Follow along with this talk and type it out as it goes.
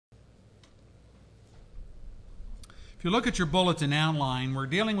If you look at your bulletin outline, we're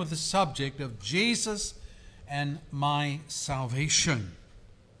dealing with the subject of Jesus and my salvation.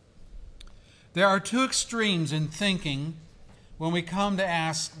 There are two extremes in thinking when we come to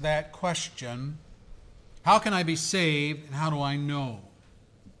ask that question: how can I be saved and how do I know?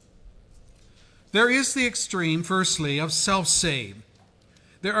 There is the extreme, firstly, of self-save.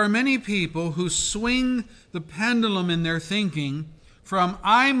 There are many people who swing the pendulum in their thinking from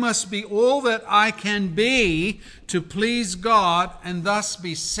I must be all that I can be to please God and thus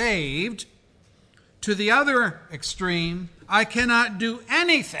be saved, to the other extreme, I cannot do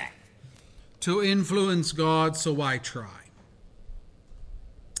anything to influence God, so I try.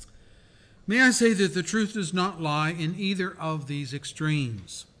 May I say that the truth does not lie in either of these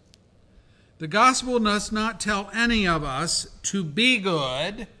extremes. The gospel does not tell any of us to be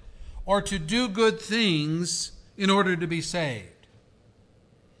good or to do good things in order to be saved.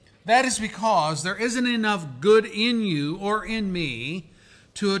 That is because there isn't enough good in you or in me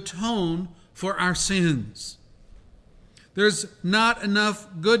to atone for our sins. There's not enough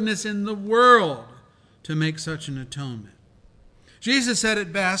goodness in the world to make such an atonement. Jesus said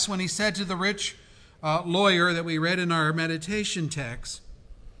it best when he said to the rich lawyer that we read in our meditation text,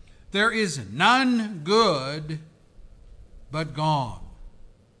 "There is none good but God."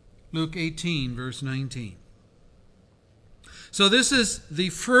 Luke 18, verse 19. So this is the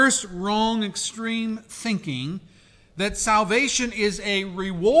first wrong extreme thinking, that salvation is a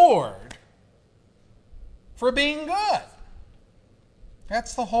reward for being good.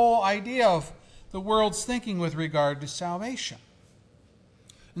 That's the whole idea of the world's thinking with regard to salvation.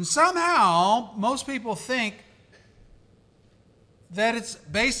 And somehow, most people think that it's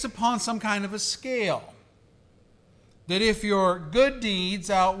based upon some kind of a scale. That if your good deeds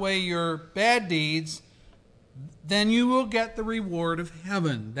outweigh your bad deeds, then you will get the reward of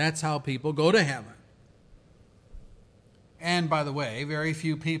heaven. That's how people go to heaven. And by the way, very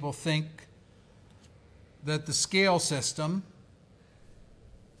few people think that the scale system,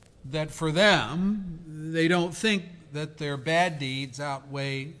 that for them, they don't think that their bad deeds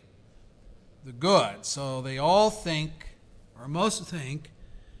outweigh the good. So they all think, or most think,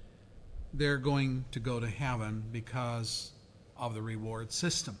 they're going to go to heaven because of the reward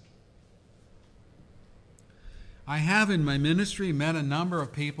system. I have in my ministry met a number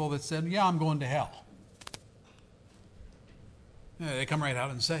of people that said, yeah, I'm going to hell. Yeah, they come right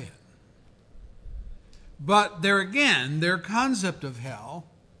out and say it. But there again, their concept of hell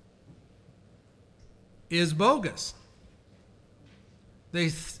is bogus. They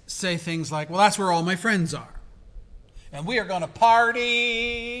say things like, well, that's where all my friends are. And we are going to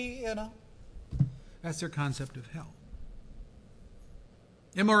party, That's their concept of hell.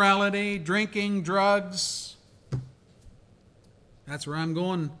 Immorality, drinking, drugs. That's where I'm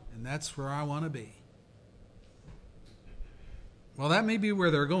going, and that's where I want to be. Well, that may be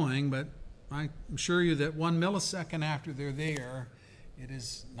where they're going, but I assure you that 1 millisecond after they're there, it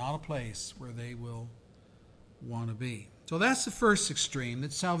is not a place where they will want to be. So that's the first extreme,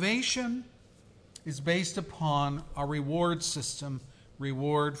 that salvation is based upon a reward system,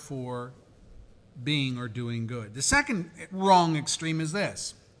 reward for being or doing good. The second wrong extreme is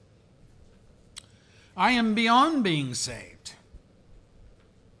this: I am beyond being saved.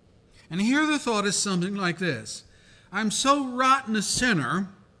 And here the thought is something like this: I'm so rotten a sinner,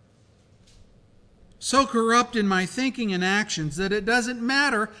 so corrupt in my thinking and actions, that it doesn't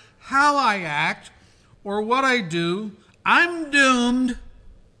matter how I act or what I do, I'm doomed.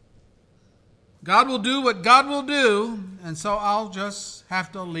 God will do what God will do, and so I'll just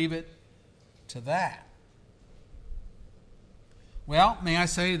have to leave it to that. Well, may I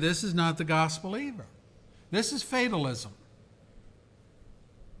say, this is not the gospel either. This is fatalism.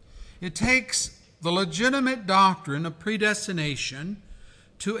 It takes the legitimate doctrine of predestination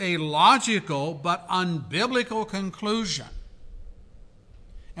to a logical but unbiblical conclusion.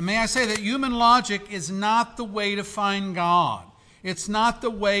 And may I say that human logic is not the way to find God. It's not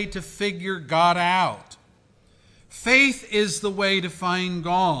the way to figure God out. Faith is the way to find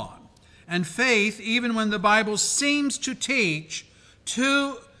God. And faith, even when the Bible seems to teach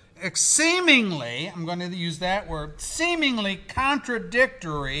two seemingly, I'm going to use that word, seemingly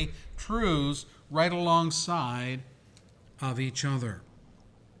contradictory truths right alongside of each other.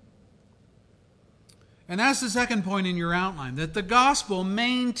 And that's the second point in your outline, that the gospel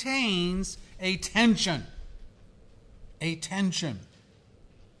maintains a tension. A tension.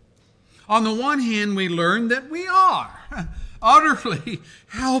 On the one hand, we learn that we are utterly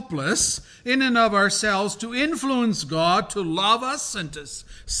helpless in and of ourselves to influence God, to love us, and to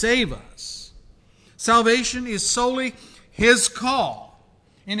save us. Salvation is solely His call.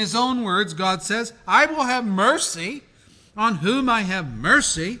 In His own words, God says, I will have mercy on whom I have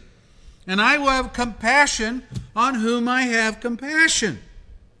mercy, and I will have compassion on whom I have compassion.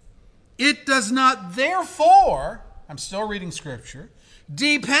 It does not therefore, I'm still reading Scripture,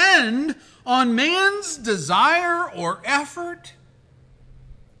 depend on man's desire or effort,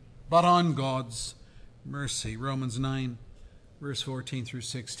 but on God's mercy. Romans 9, verse 14 through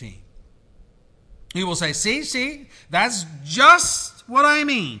 16. You will say, see, that's just what I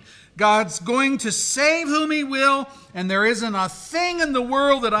mean. God's going to save whom He will, and there isn't a thing in the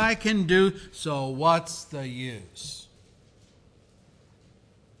world that I can do, so what's the use?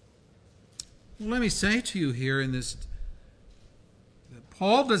 Well, let me say to you here in this, that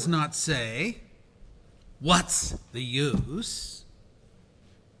Paul does not say, what's the use?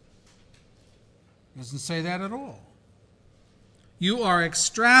 He doesn't say that at all. You are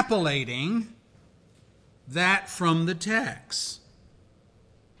extrapolating that from the text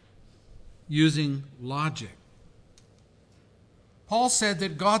using logic. Paul said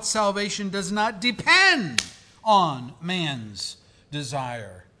that God's salvation does not depend on man's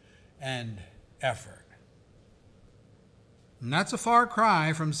desire and effort. And that's a far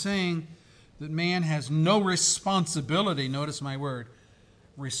cry from saying that man has no responsibility, notice my word,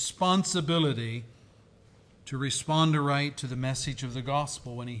 responsibility to respond aright to the message of the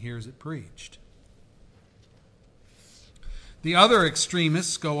gospel when he hears it preached. The other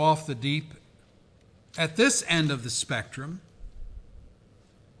extremists go off the deep at this end of the spectrum.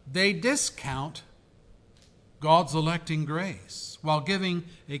 They discount God's electing grace while giving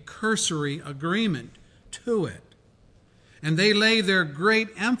a cursory agreement to it. And they lay their great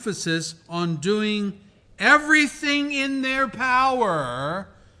emphasis on doing everything in their power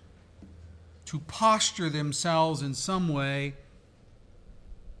to posture themselves in some way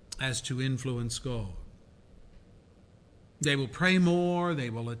as to influence God. They will pray more, they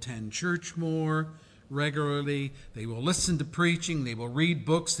will attend church more regularly, they will listen to preaching, they will read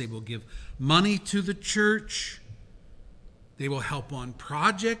books, they will give money to the church, they will help on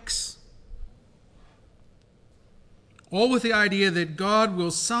projects, all with the idea that God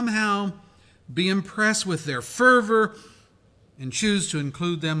will somehow be impressed with their fervor and choose to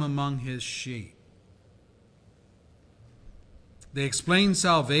include them among His sheep. They explain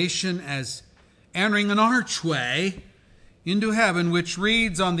salvation as entering an archway into heaven, which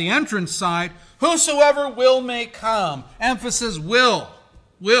reads on the entrance side, whosoever will may come. Emphasis, will.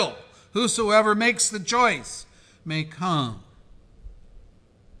 Whosoever makes the choice may come.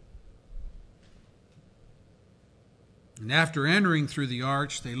 And after entering through the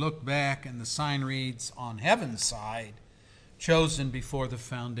arch, they look back and the sign reads, on heaven's side, chosen before the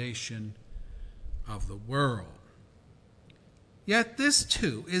foundation of the world. Yet this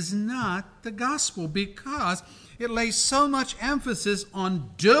too is not the gospel, because it lays so much emphasis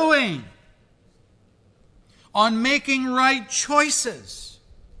on doing, on making right choices,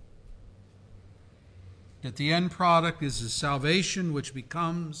 that the end product is a salvation which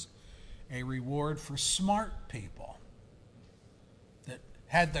becomes a reward for smart people that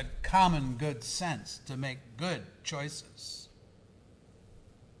had the common good sense to make good choices.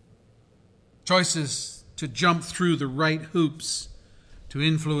 Choices to jump through the right hoops to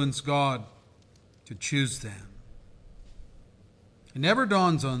influence God to choose them. It never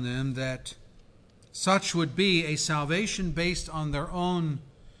dawns on them that such would be a salvation based on their own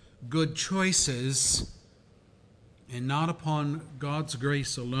good choices and not upon God's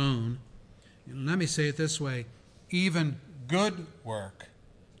grace alone. And let me say it this way, even good work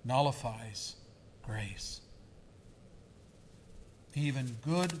nullifies grace. Even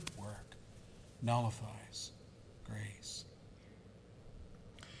good work nullifies grace.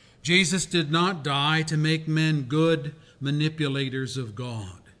 Jesus did not die to make men good manipulators of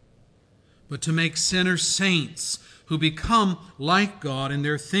God, but to make sinners saints who become like God in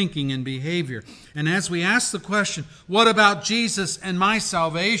their thinking and behavior. And as we ask the question, what about Jesus and my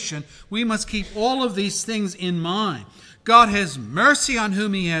salvation? We must keep all of these things in mind. God has mercy on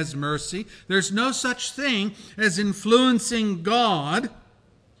whom He has mercy. There's no such thing as influencing God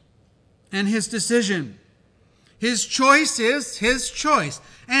and His decision. His choice is His choice,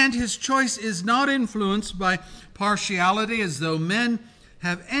 and His choice is not influenced by partiality, as though men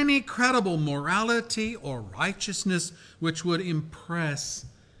have any credible morality or righteousness which would impress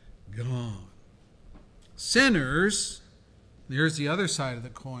God. Sinners, here's the other side of the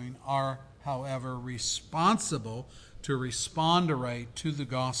coin, are, however, responsible to respond aright to the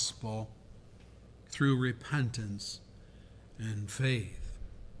gospel through repentance and faith.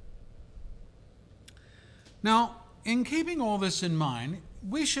 Now, in keeping all this in mind,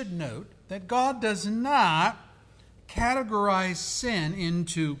 we should note that God does not categorize sin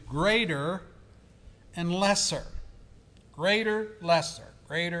into greater and lesser. Greater, lesser.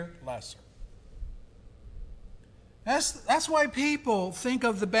 Greater, lesser. That's why people think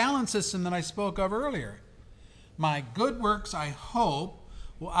of the balance system that I spoke of earlier. My good works, I hope,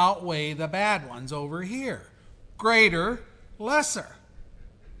 will outweigh the bad ones over here. Greater, lesser.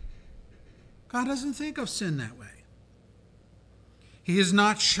 God doesn't think of sin that way. He is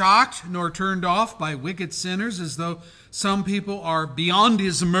not shocked nor turned off by wicked sinners as though some people are beyond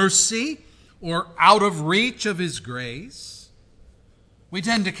his mercy or out of reach of his grace. We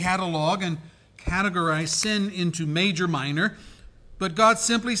tend to catalog and categorize sin into major, minor, but God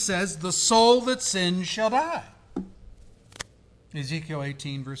simply says, the soul that sins shall die. Ezekiel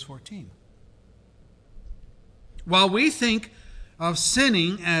 18, verse 14. While we think of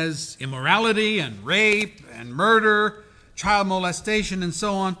sinning as immorality and rape and murder, child molestation, and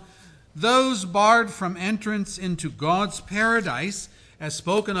so on, those barred from entrance into God's paradise, as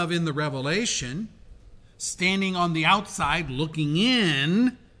spoken of in the Revelation, standing on the outside looking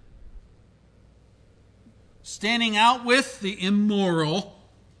in, standing out with the immoral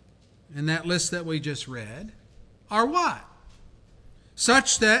in that list that we just read, are what?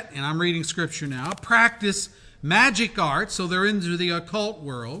 Such that, and I'm reading scripture now, practice magic arts, so they're into the occult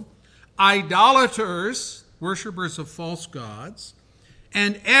world, idolaters, worshippers of false gods,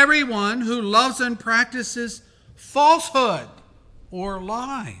 and everyone who loves and practices falsehood or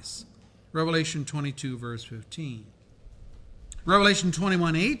lies. Revelation 22, verse 15. Revelation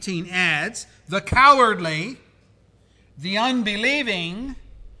 21:18 adds, the cowardly, the unbelieving,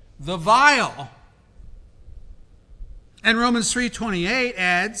 the vile. And Romans 3:28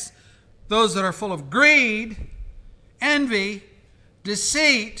 adds, those that are full of greed, envy,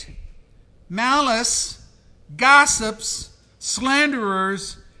 deceit, malice, gossips,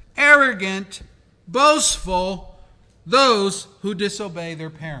 slanderers, arrogant, boastful, those who disobey their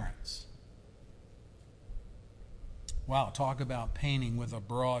parents. Wow, talk about painting with a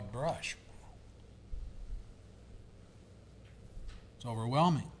broad brush. It's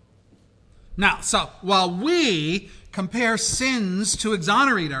overwhelming. Now, so while we compare sins to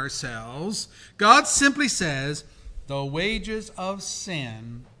exonerate ourselves, God simply says, the wages of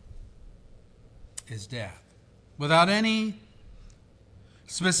sin is death. Without any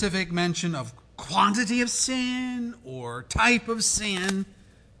specific mention of quantity of sin or type of sin,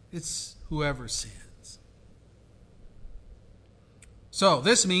 it's whoever sins. So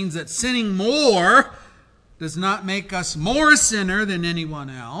this means that sinning more does not make us more a sinner than anyone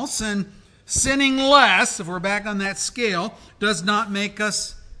else, and sinning less, if we're back on that scale, does not make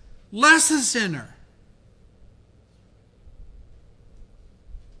us less a sinner.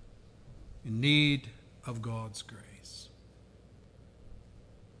 In need of God's grace.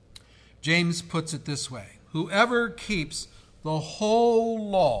 James puts it this way: whoever keeps the whole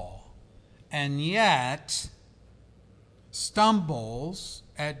law and yet stumbles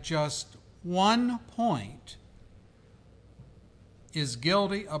at just one point is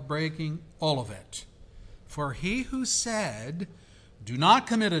guilty of breaking all of it. For he who said, do not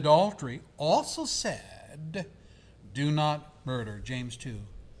commit adultery, also said, do not murder. James 2,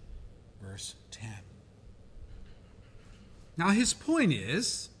 verse 10. Now his point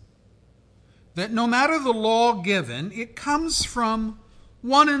is that no matter the law given, it comes from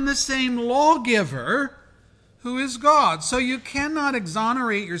one and the same lawgiver who is God. So you cannot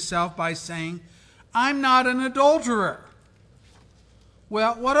exonerate yourself by saying, I'm not an adulterer.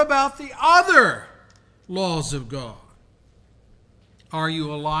 Well, what about the other laws of God? Are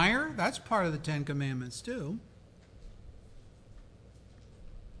you a liar? That's part of the Ten Commandments too.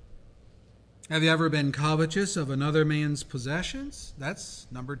 Have you ever been covetous of another man's possessions? That's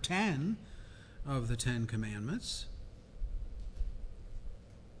number 10 of the Ten Commandments.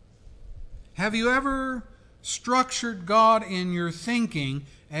 Have you ever structured God in your thinking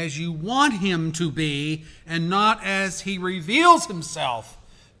as you want him to be and not as he reveals himself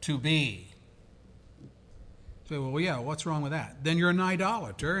to be? So, well, yeah, what's wrong with that? Then you're an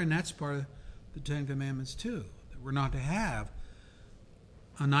idolater, and that's part of the Ten Commandments too, that we're not to have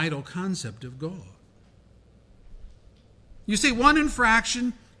an idle concept of God. You see, one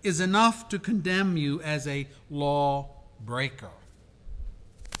infraction is enough to condemn you as a law breaker.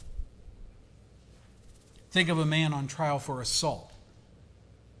 Think of a man on trial for assault.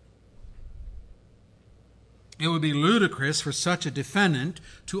 It would be ludicrous for such a defendant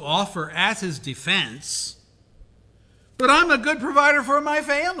to offer as his defense, but I'm a good provider for my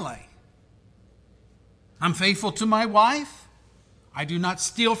family. I'm faithful to my wife. I do not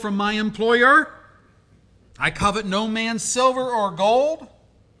steal from my employer. I covet no man's silver or gold.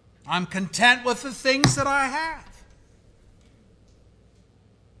 I'm content with the things that I have.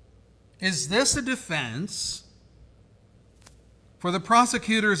 Is this a defense for the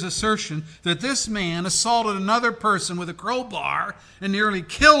prosecutor's assertion that this man assaulted another person with a crowbar and nearly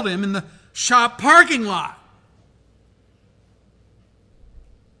killed him in the shop parking lot.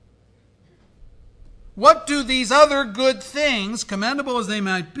 What do these other good things, commendable as they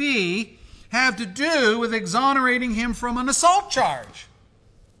might be, have to do with exonerating him from an assault charge?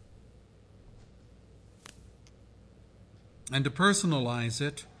 And to personalize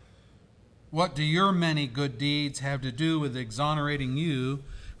it, what do your many good deeds have to do with exonerating you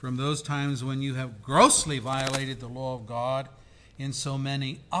from those times when you have grossly violated the law of God in so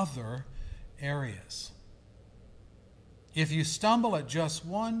many other areas? If you stumble at just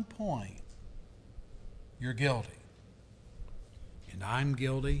one point, you're guilty. And I'm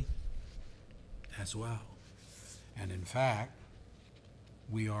guilty as well. And in fact,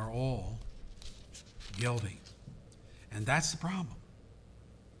 we are all guilty. And that's the problem.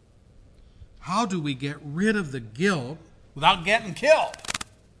 How do we get rid of the guilt without getting killed?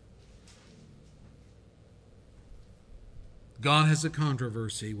 God has a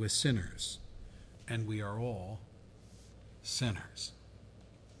controversy with sinners, and we are all sinners.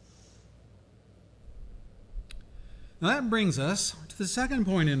 Now that brings us to the second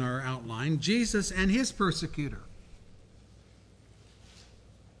point in our outline, Jesus and his persecutor.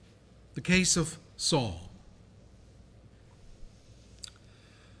 The case of Saul.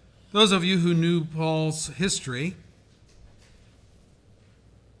 Those of you who knew Paul's history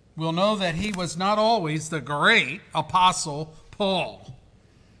will know that he was not always the great apostle Paul.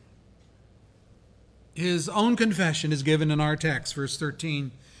 His own confession is given in our text, verse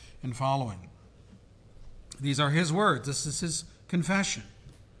 13 and following. These are his words. This is his confession.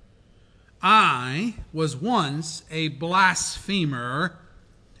 I was once a blasphemer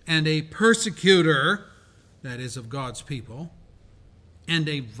and a persecutor, that is, of God's people, and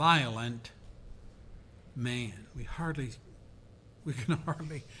a violent man. We can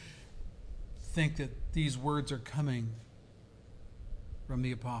hardly think that these words are coming from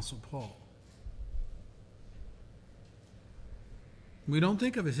the Apostle Paul. We don't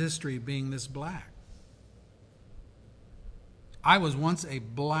think of his history being this black. I was once a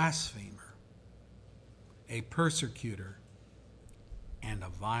blasphemer, a persecutor, and a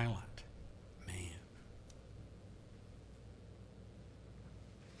violent man.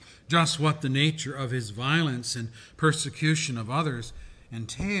 Just what the nature of his violence and persecution of others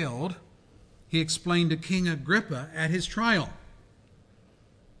entailed, he explained to King Agrippa at his trial.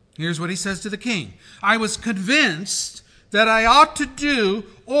 Here's what he says to the king. I was convinced that I ought to do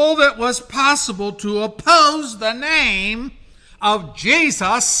all that was possible to oppose the name of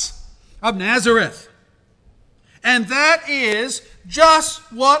Jesus of Nazareth. And that is just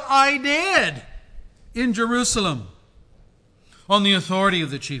what I did in Jerusalem. On the authority of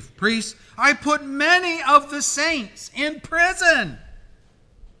the chief priests, I put many of the saints in prison.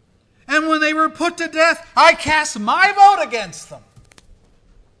 And when they were put to death, I cast my vote against them.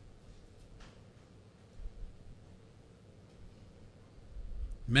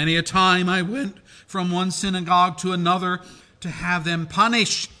 Many a time I went from one synagogue to another to have them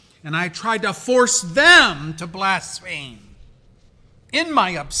punished, and I tried to force them to blaspheme. In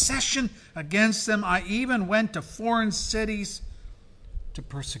my obsession against them, I even went to foreign cities to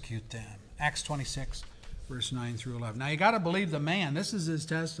persecute them. Acts 26, verse 9 through 11. Now you got to believe the man. This is his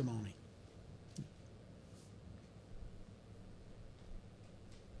testimony.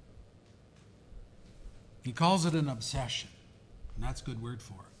 He calls it an obsession, and that's a good word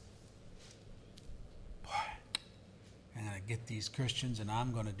for it. I'm going to get these Christians and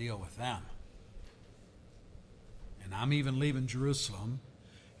I'm going to deal with them. And I'm even leaving Jerusalem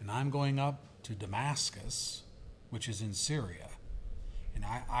and I'm going up to Damascus, which is in Syria. And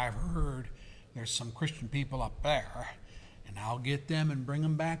I've heard there's some Christian people up there, and I'll get them and bring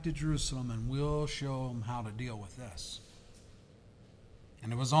them back to Jerusalem and we'll show them how to deal with this.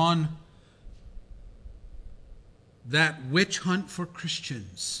 And it was on that witch hunt for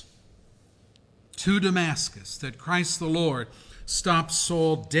Christians to Damascus that Christ the Lord stopped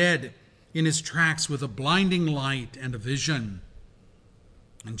Saul dead in his tracks with a blinding light and a vision,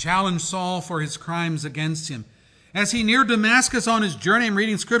 and challenged Saul for his crimes against him. As he neared Damascus on his journey, I'm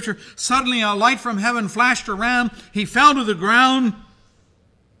reading scripture, suddenly a light from heaven flashed around. He fell to the ground,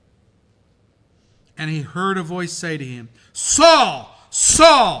 and he heard a voice say to him, Saul,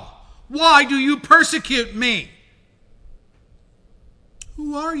 Saul, why do you persecute me?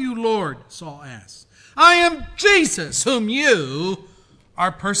 Who are you, Lord? Saul asked. I am Jesus, whom you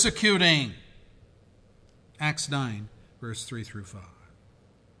are persecuting. Acts 9, verse 3 through 5.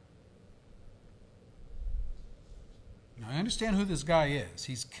 Now, I understand who this guy is.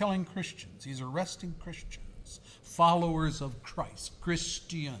 He's killing Christians. He's arresting Christians followers of Christ,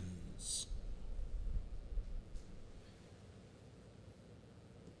 Christians.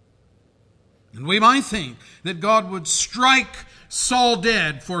 And we might think that God would strike Saul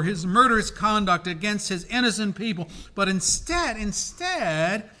dead for his murderous conduct against his innocent people. But instead,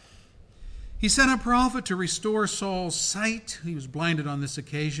 he sent a prophet to restore Saul's sight. He was blinded on this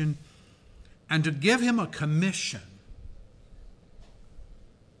occasion. And to give him a commission.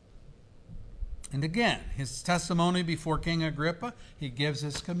 And again, his testimony before King Agrippa, he gives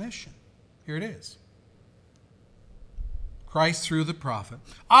his commission. Here it is. Christ through the prophet.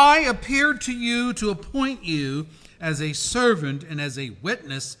 I appeared to you to appoint you as a servant and as a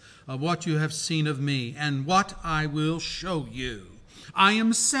witness of what you have seen of me and what I will show you. I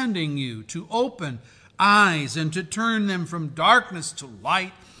am sending you to open eyes and to turn them from darkness to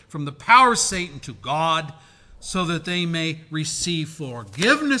light, from the power of Satan to God, so that they may receive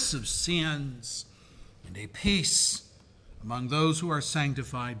forgiveness of sins and a peace among those who are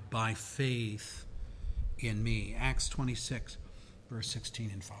sanctified by faith in me. Acts 26, verse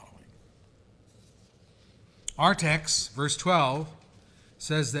 16 and following. Our text, verse 12,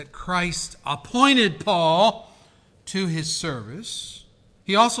 says that Christ appointed Paul to his service.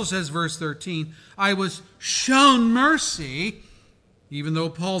 He also says, verse 13, I was shown mercy, even though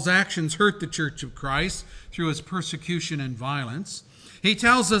Paul's actions hurt the church of Christ through his persecution and violence. He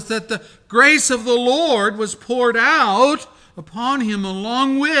tells us that the grace of the Lord was poured out upon him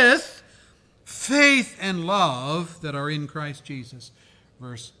along with faith and love that are in Christ Jesus.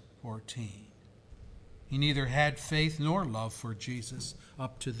 Verse 14. He neither had faith nor love for Jesus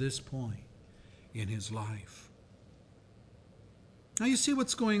up to this point in his life. Now you see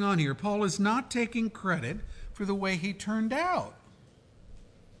what's going on here. Paul is not taking credit for the way he turned out.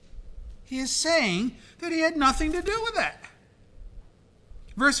 He is saying that he had nothing to do with it.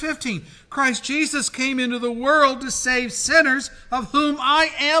 Verse 15, Christ Jesus came into the world to save sinners, of whom I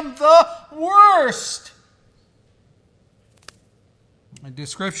am the worst. A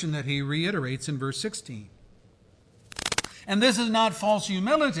description that he reiterates in verse 16. And this is not false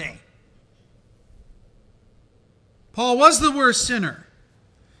humility. Paul was the worst sinner.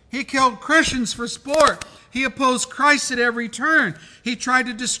 He killed Christians for sport. He opposed Christ at every turn. He tried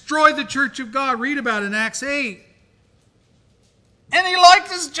to destroy the church of God. Read about it in Acts 8. And he liked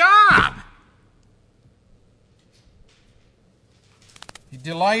his job. He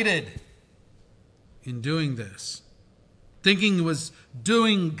delighted in doing this, thinking he was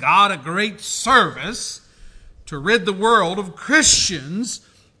doing God a great service to rid the world of Christians,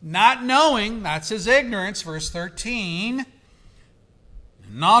 not knowing, that's his ignorance, verse 13,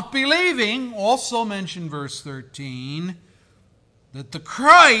 not believing, also mentioned verse 13, that the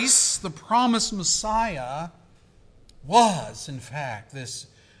Christ, the promised Messiah, was, in fact, this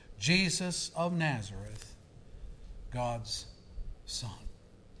Jesus of Nazareth, God's Son.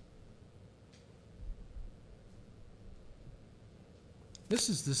 This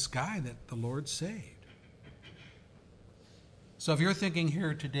is this guy that the Lord saved. So if you're thinking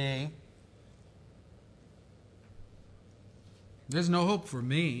here today, there's no hope for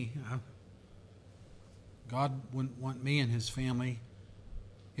me. God wouldn't want me and his family.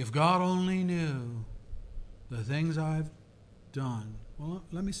 If God only knew the things I've done. Well,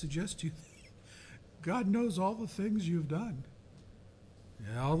 let me suggest to you, God knows all the things you've done.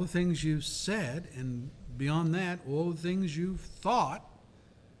 All the things you've said, and beyond that, all the things you've thought,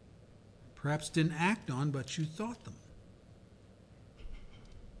 perhaps didn't act on, but you thought them.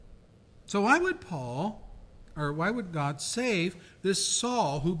 So why would God save this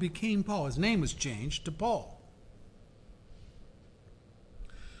Saul who became Paul? His name was changed to Paul.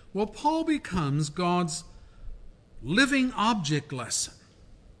 Well, Paul becomes God's living object lesson.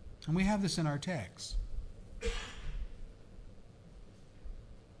 And we have this in our text.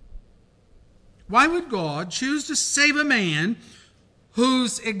 Why would God choose to save a man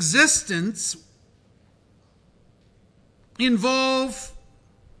whose existence involved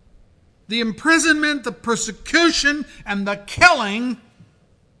the imprisonment, the persecution, and the killing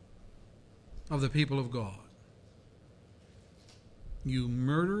of the people of God? You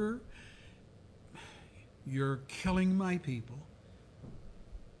murderer, you're killing my people.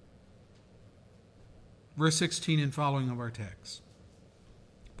 Verse 16 and following of our text.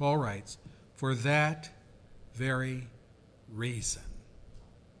 Paul writes, for that very reason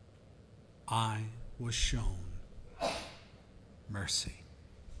I was shown mercy.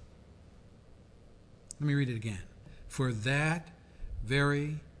 Let me read it again. For that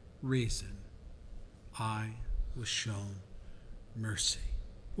very reason I was shown mercy.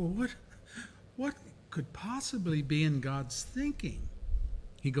 Well, what could possibly be in God's thinking?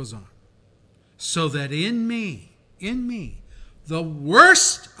 He goes on. So that in me, in me, the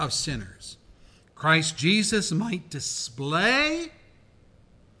worst of sinners, Christ Jesus might display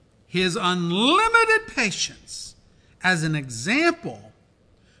his unlimited patience as an example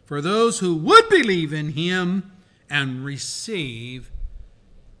for those who would believe in him and receive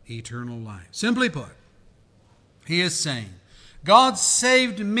eternal life. Simply put, he is saying, God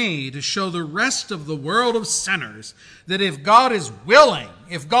saved me to show the rest of the world of sinners that if God is willing,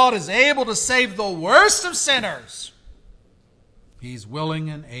 if God is able to save the worst of sinners, he's willing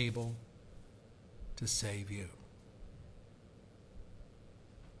and able to save you.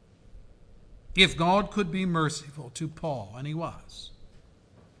 If God could be merciful to Paul, and he was,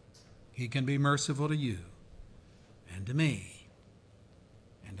 he can be merciful to you and to me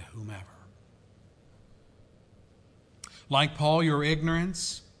and to whomever. Like Paul, your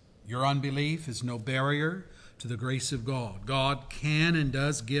ignorance, your unbelief is no barrier to the grace of God. God can and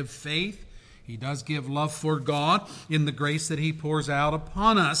does give faith. He does give love for God in the grace that he pours out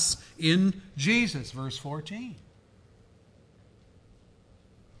upon us in Jesus. Verse 14.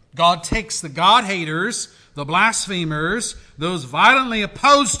 God takes the God-haters, the blasphemers, those violently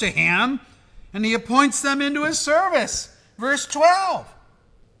opposed to him, and he appoints them into his service. Verse 12.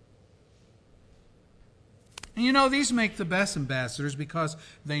 And you know, these make the best ambassadors because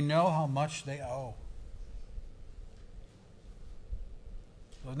they know how much they owe.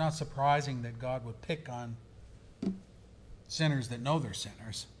 So it's not surprising that God would pick on sinners that know they're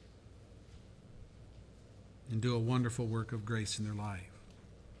sinners and do a wonderful work of grace in their life.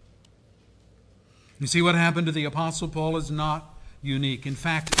 You see, what happened to the Apostle Paul is not unique. In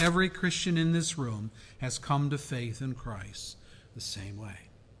fact, every Christian in this room has come to faith in Christ the same way.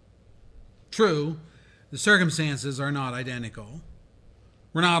 True, the circumstances are not identical.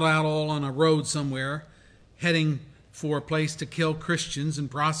 We're not out all on a road somewhere heading for a place to kill Christians and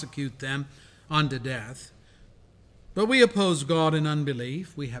prosecute them unto death. But we oppose God in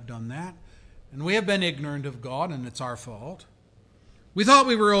unbelief. We have done that. And we have been ignorant of God, and it's our fault. We thought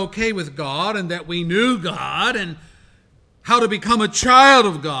we were okay with God and that we knew God and how to become a child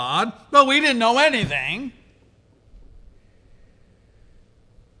of God, but we didn't know anything.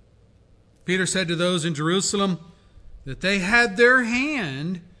 Peter said to those in Jerusalem that they had their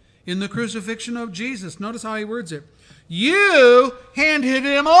hand in the crucifixion of Jesus. Notice how he words it. You handed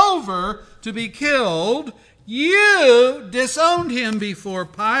him over to be killed. You disowned him before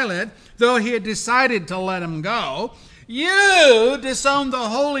Pilate, though he had decided to let him go. You disowned the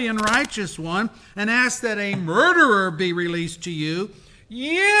holy and righteous one and asked that a murderer be released to you.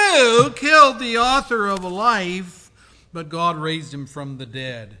 You killed the author of life, but God raised him from the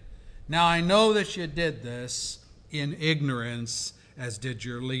dead. Now I know that you did this in ignorance, as did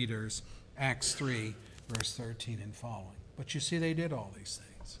your leaders. Acts 3, verse 13 and following. But you see, they did all these things.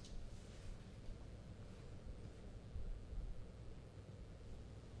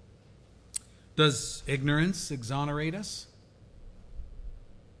 Does ignorance exonerate us?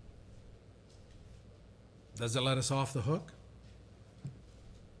 Does it let us off the hook?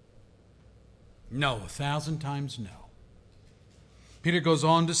 No, 1,000 times no. Peter goes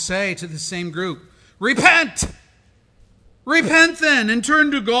on to say to the same group, repent! Repent then and turn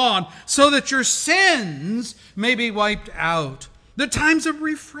to God so that your sins may be wiped out. The times of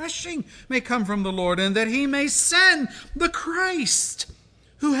refreshing may come from the Lord, and that he may send the Christ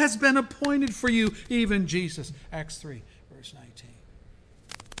who has been appointed for you, even Jesus. Acts 3, verse 19.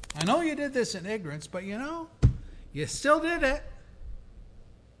 I know you did this in ignorance, but you know, you still did it.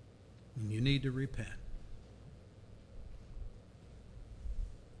 And you need to repent.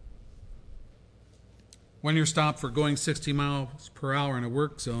 When you're stopped for going 60 miles per hour in a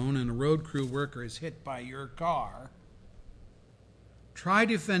work zone and a road crew worker is hit by your car, try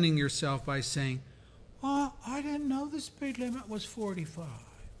defending yourself by saying, "Oh, I didn't know the speed limit was 45.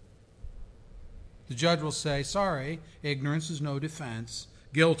 The judge will say, sorry, ignorance is no defense.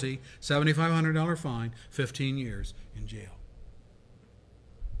 Guilty, $7,500 fine, 15 years in jail.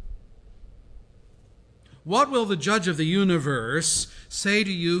 What will the judge of the universe say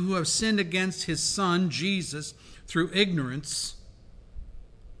to you who have sinned against his son, Jesus, through ignorance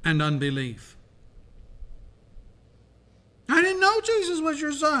and unbelief? I didn't know Jesus was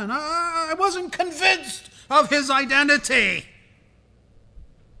your son. I wasn't convinced of his identity.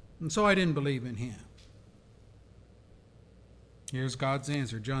 And so I didn't believe in him. Here's God's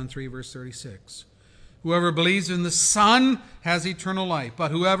answer, John 3, verse 36. Whoever believes in the Son has eternal life,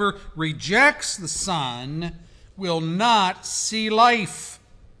 but whoever rejects the Son will not see life,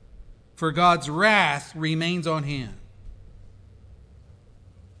 for God's wrath remains on him.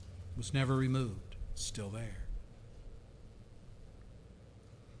 It was never removed. It's still there.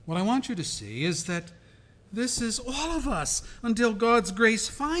 What I want you to see is that This is all of us until God's grace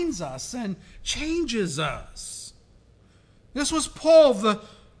finds us and changes us. This was Paul, the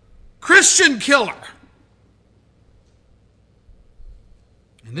Christian killer.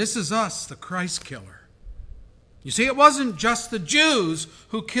 And this is us, the Christ killer. You see, it wasn't just the Jews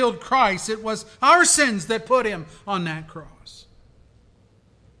who killed Christ. It was our sins that put him on that cross.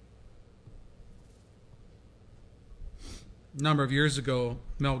 A number of years ago,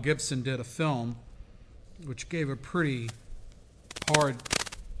 Mel Gibson did a film which gave a pretty hard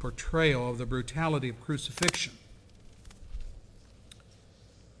portrayal of the brutality of crucifixion.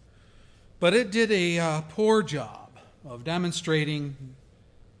 But it did a poor job of demonstrating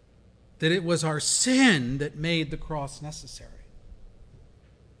that it was our sin that made the cross necessary.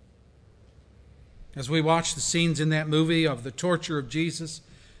 As we watched the scenes in that movie of the torture of Jesus,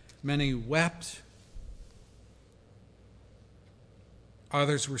 many wept.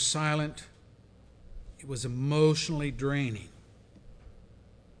 Others were silent. It was emotionally draining.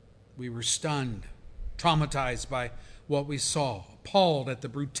 We were stunned, traumatized by what we saw, appalled at the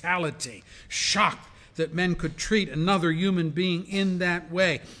brutality, shocked that men could treat another human being in that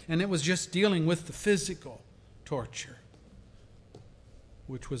way. And it was just dealing with the physical torture,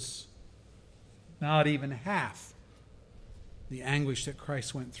 which was not even half the anguish that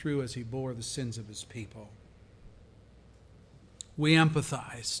Christ went through as he bore the sins of his people. We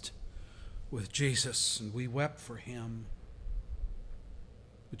empathized with Jesus and we wept for him.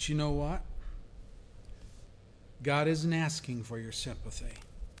 But you know what? God isn't asking for your sympathy.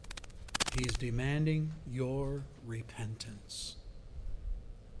 He's demanding your repentance.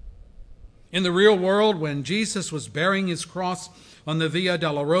 In the real world, when Jesus was bearing his cross on the Via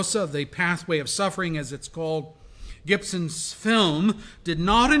Dolorosa, the pathway of suffering as it's called, Gibson's film did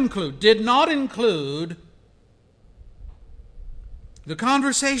not include the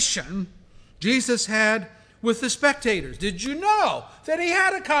conversation Jesus had with the spectators. Did you know that he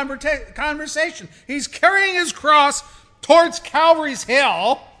had a conversation? He's carrying his cross towards Calvary's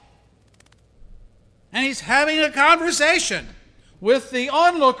Hill, and he's having a conversation with the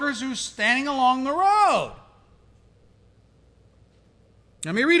onlookers who's standing along the road.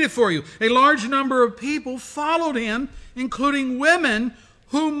 Let me read it for you. A large number of people followed him, including women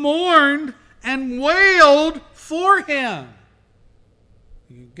who mourned and wailed for him.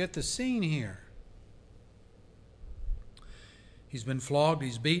 You get the scene here. He's been flogged,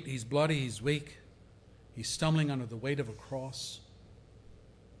 he's beat, he's bloody, he's weak. He's stumbling under the weight of a cross.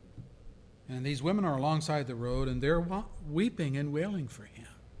 And these women are alongside the road and they're weeping and wailing for him.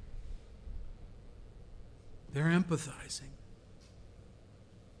 They're empathizing.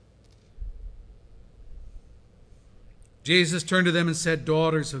 Jesus turned to them and said,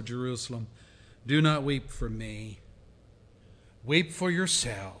 "Daughters of Jerusalem, do not weep for me. Weep for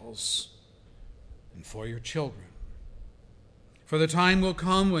yourselves and for your children. For the time will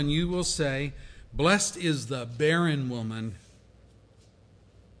come when you will say, 'Blessed is the barren woman,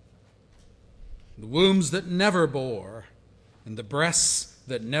 the wombs that never bore, and the breasts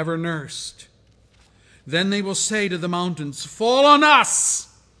that never nursed.' Then they will say to the mountains, 'Fall on us,'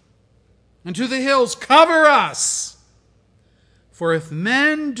 and to the hills, 'Cover us.' For if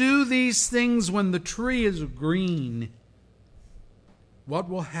men do these things when the tree is green, what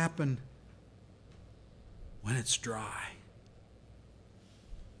will happen when it's dry?"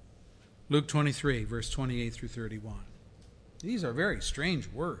 Luke 23, verse 28 through 31. These are very strange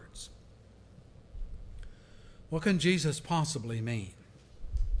words. What can Jesus possibly mean?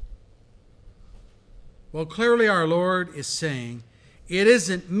 Well, clearly our Lord is saying, it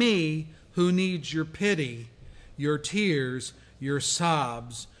isn't me who needs your pity, your tears, your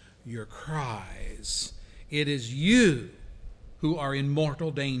sobs, your cries. It is you who are in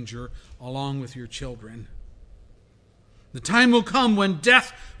mortal danger along with your children. The time will come when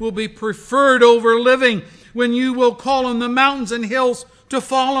death will be preferred over living, when you will call on the mountains and hills to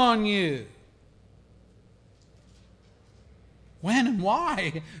fall on you. When and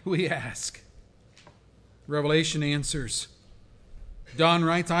why, we ask. Revelation answers. John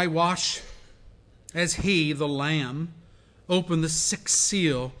writes, "I watched as he, the Lamb, opened the sixth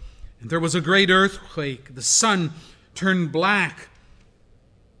seal, and there was a great earthquake. The sun turned black.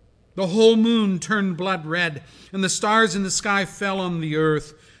 The whole moon turned blood red, and the stars in the sky fell on the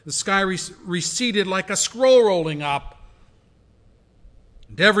earth. The sky receded like a scroll rolling up,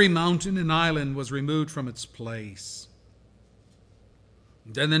 and every mountain and island was removed from its place."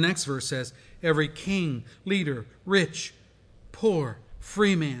 And then the next verse says, "Every king, leader, rich, poor,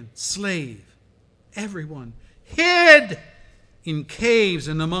 free man, slave, everyone hid in caves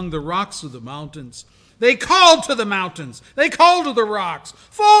and among the rocks of the mountains. They called to the mountains. They called to the rocks,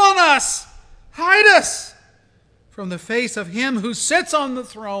 'Fall on us! Hide us from the face of him who sits on the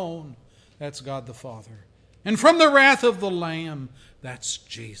throne, that's God the Father, and from the wrath of the Lamb, that's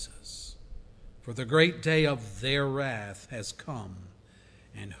Jesus. For the great day of their wrath has come,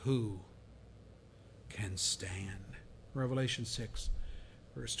 and who can stand? Revelation 6,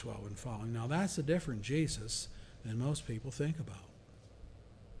 verse 12 and following. Now that's a different Jesus than most people think about.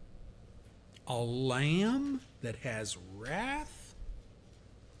 A lamb that has wrath?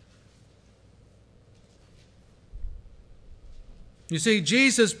 You see,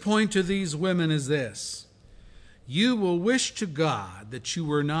 Jesus' point to these women is this: you will wish to God that you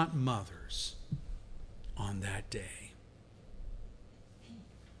were not mothers on that day.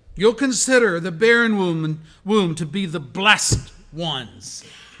 You'll consider the barren womb to be the blessed ones,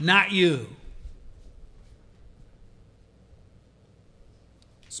 not you.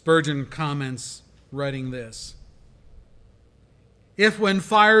 Spurgeon comments, writing this: if when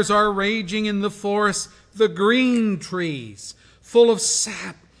fires are raging in the forest, the green trees, full of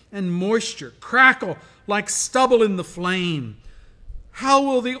sap and moisture, crackle like stubble in the flame, how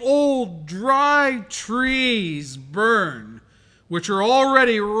will the old dry trees burn, which are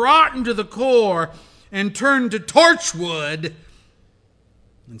already rotten to the core and turned to torchwood,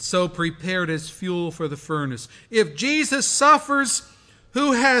 and so prepared as fuel for the furnace? If Jesus suffers,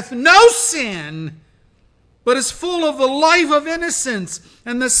 who hath no sin, but is full of the life of innocence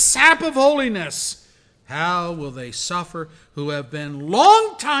and the sap of holiness, how will they suffer who have been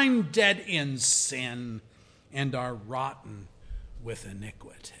long time dead in sin and are rotten with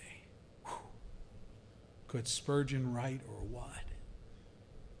iniquity? Whew. Could Spurgeon write or what?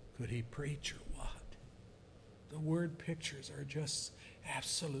 Could he preach or what? The word pictures are just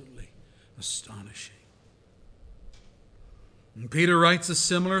absolutely astonishing. And Peter writes a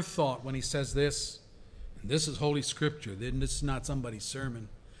similar thought when he says this, and this is Holy Scripture, this is not somebody's sermon.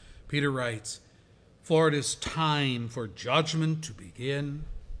 Peter writes, for it is time for judgment to begin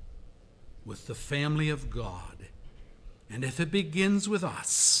with the family of God. And if it begins with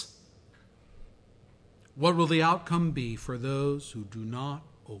us, what will the outcome be for those who do not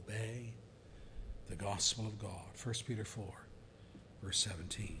obey the gospel of God? 1 Peter 4, verse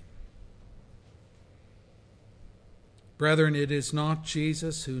 17. Brethren, it is not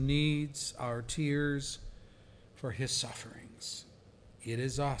Jesus who needs our tears for his sufferings. It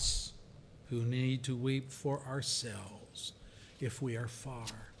is us who need to weep for ourselves if we are far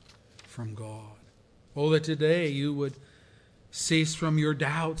from God. Oh, that today you would cease from your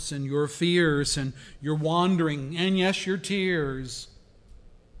doubts and your fears and your wandering, and yes, your tears.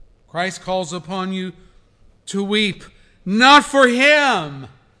 Christ calls upon you to weep, not for him,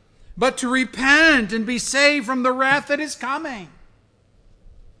 but to repent and be saved from the wrath that is coming.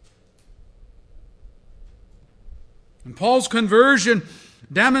 And Paul's conversion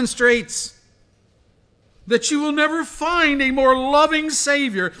demonstrates that you will never find a more loving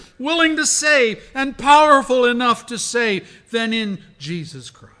Savior, willing to save and powerful enough to save, than in Jesus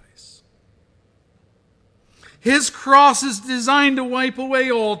Christ. His cross is designed to wipe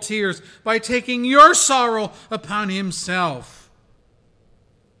away all tears by taking your sorrow upon himself.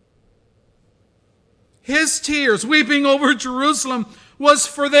 His tears, weeping over Jerusalem, was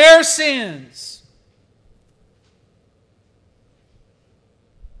for their sins.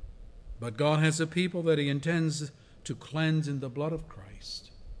 But God has a people that he intends to cleanse in the blood of Christ.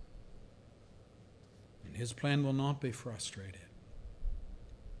 And his plan will not be frustrated.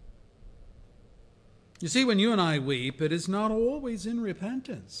 You see, when you and I weep, it is not always in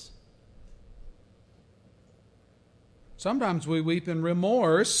repentance. Sometimes we weep in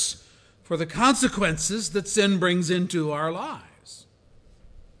remorse for the consequences that sin brings into our lives.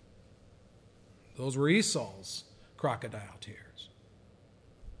 Those were Esau's crocodile tears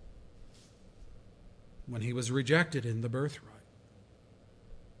when he was rejected in the birthright.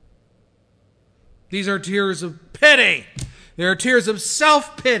 These are tears of pity. They are tears of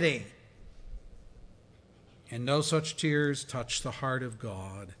self-pity. And no such tears touch the heart of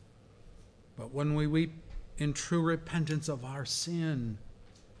God. But when we weep in true repentance of our sin,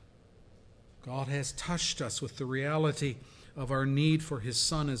 God has touched us with the reality of our need for his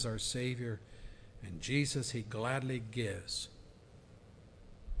Son as our Savior. And Jesus he gladly gives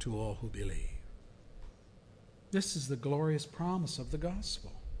to all who believe. This is the glorious promise of the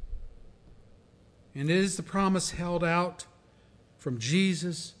gospel. And it is the promise held out from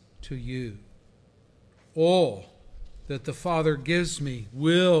Jesus to you. All that the Father gives me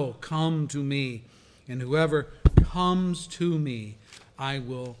will come to me, and whoever comes to me, I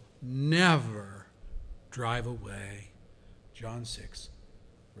will never drive away. John 6,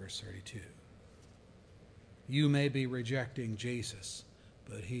 verse 32. You may be rejecting Jesus,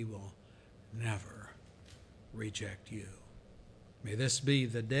 but he will never reject you. May this be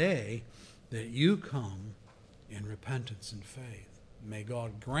the day that you come in repentance and faith. May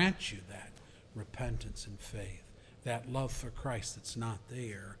God grant you that repentance and faith, that love for Christ that's not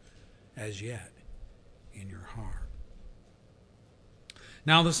there as yet in your heart.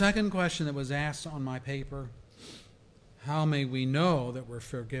 Now, the second question that was asked on my paper, how may we know that we're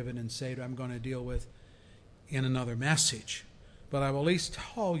forgiven and saved, I'm going to deal with in another message. But I will at least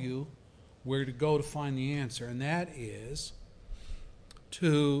tell you where to go to find the answer, and that is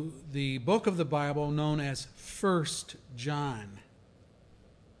to the book of the Bible known as 1 John.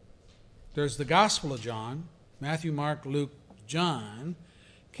 There's the Gospel of John, Matthew, Mark, Luke, John.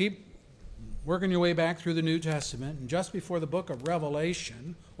 Keep working your way back through the New Testament, and just before the book of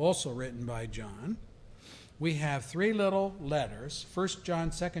Revelation, also written by John, we have three little letters, 1 John,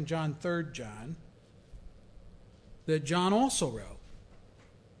 2 John, 3 John, that John also wrote.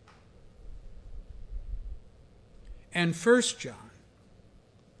 And 1 John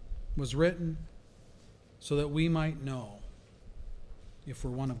was written so that we might know if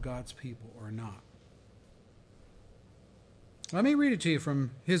we're one of God's people or not. Let me read it to you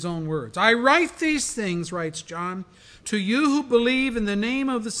from his own words. I write these things, writes John, to you who believe in the name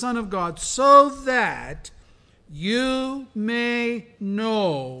of the Son of God, so that you may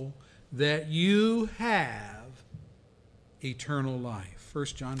know that you have eternal life. 1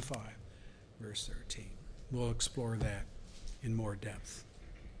 John 5, verse 13. We'll explore that in more depth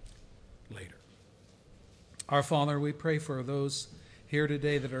later. Our Father, we pray for those here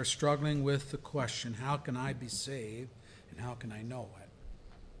today that are struggling with the question, how can I be saved and how can I know it?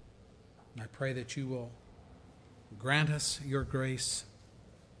 And I pray that you will grant us your grace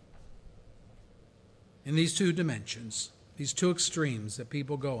in these two dimensions, these two extremes that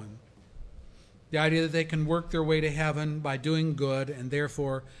people go in. The idea that they can work their way to heaven by doing good, and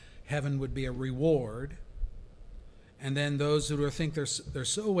therefore heaven would be a reward. And then those who think they're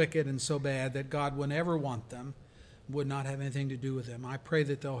so wicked and so bad that God would never want them, would not have anything to do with them. I pray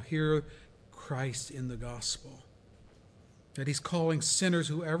that they'll hear Christ in the gospel, that he's calling sinners,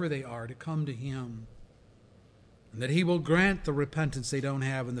 whoever they are, to come to him, and that he will grant the repentance they don't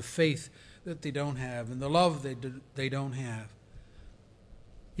have, and the faith that they don't have, and the love they don't have.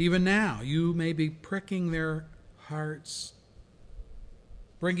 Even now, you may be pricking their hearts,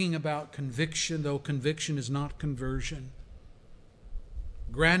 bringing about conviction, though conviction is not conversion,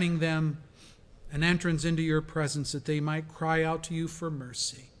 granting them an entrance into your presence that they might cry out to you for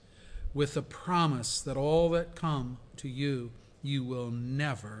mercy, with the promise that all that come to you, you will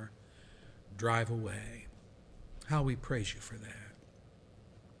never drive away. How we praise you for that.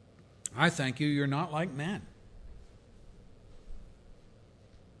 I thank you, you're not like men.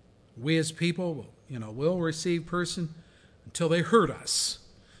 We as people, will receive person until they hurt us,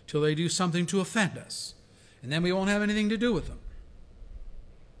 till they do something to offend us, and then we won't have anything to do with them.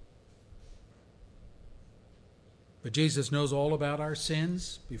 But Jesus knows all about our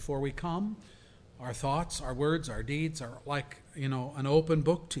sins before we come. Our thoughts, our words, our deeds are like, an open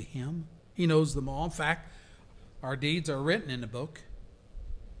book to him. He knows them all. In fact, our deeds are written in the book.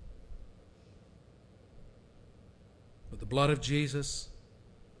 But the blood of Jesus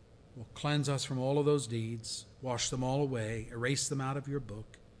will cleanse us from all of those deeds, wash them all away, erase them out of your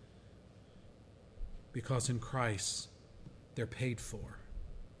book, because in Christ they're paid for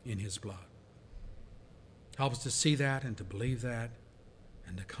in his blood. Help us to see that and to believe that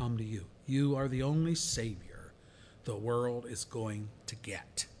and to come to you. You are the only Savior the world is going to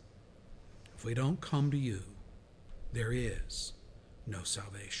get. If we don't come to you, there is no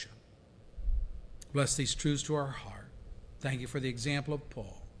salvation. Bless these truths to our heart. Thank you for the example of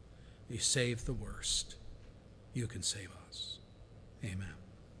Paul. You saved the worst. You can save us. Amen.